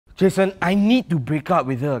Jason, I need to break up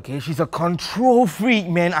with her, okay? She's a control freak,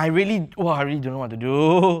 man. I really don't know what to do.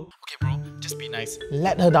 Okay, bro, just be nice.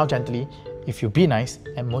 Let her down gently. If you be nice,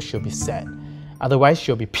 at most she'll be sad. Otherwise,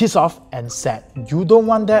 she'll be pissed off and sad. You don't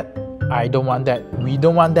want that. I don't want that. We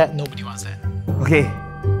don't want that. Nobody wants that. Okay,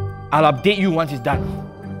 I'll update you once it's done.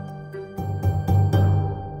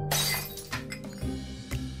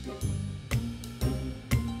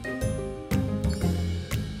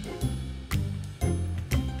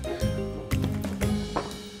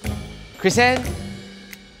 Chrysan,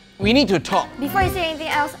 we need to talk. Before you say anything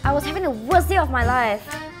else, I was having the worst day of my life.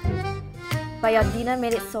 But your dinner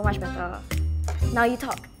made it so much better. Now you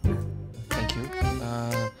talk. Thank you.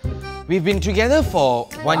 We've been together for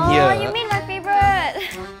 1 year. Oh, you mean my favourite.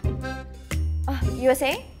 You were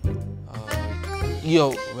saying?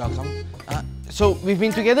 You're welcome. So we've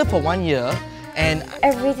been together for 1 year and...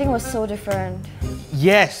 Everything was so different.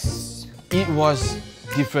 Yes, it was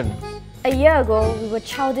different. A year ago, we were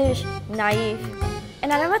childish, naive,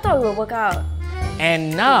 and I never thought we would work out.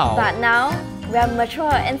 And now... But now, we are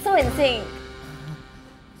mature and so in sync.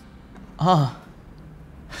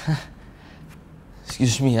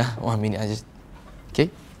 Excuse me, 1 minute, I just...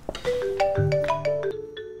 Okay?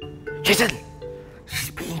 Jason!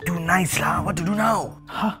 She's being too nice lah. What to do now?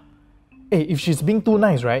 Huh? Hey, if she's being too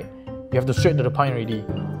nice, right? You have to straight to the point already.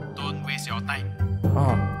 Don't waste your time.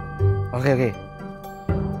 Okay.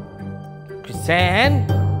 Chrysan!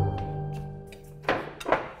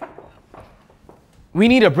 We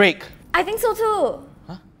need a break. I think so too.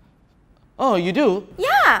 Huh? Oh, you do?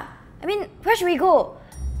 Yeah! I mean, where should we go?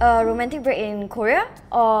 A romantic break in Korea?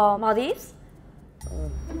 Or Maldives?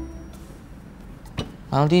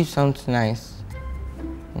 Maldives sounds nice.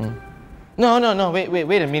 No,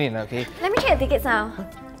 wait a minute, okay? Let me check the tickets now.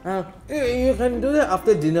 You can do that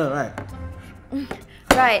after dinner, right?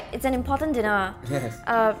 Right, it's an important dinner. Yes.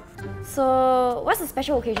 So, what's the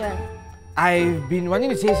special occasion? I've been wanting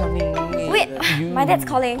to say something. Wait, my dad's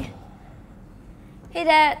calling. Hey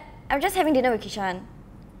Dad, I'm just having dinner with Kishan.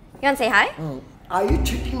 You want to say hi? Are you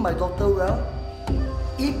treating my daughter well?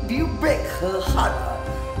 If you break her heart,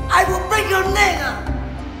 I will break your neck!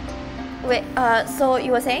 Wait, so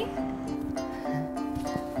you were saying?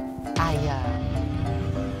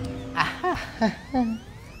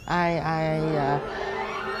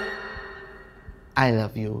 I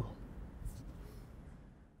love you.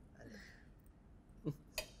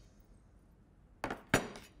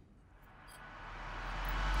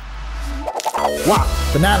 Wow,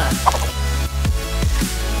 banana!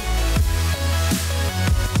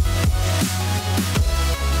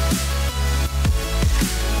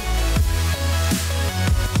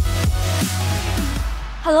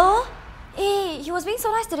 Hello? Hey, he was being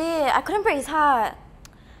so nice today. I couldn't break his heart.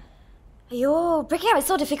 Aiyo, breaking up is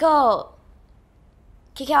so difficult.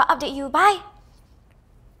 Okay, I'll update you. Bye!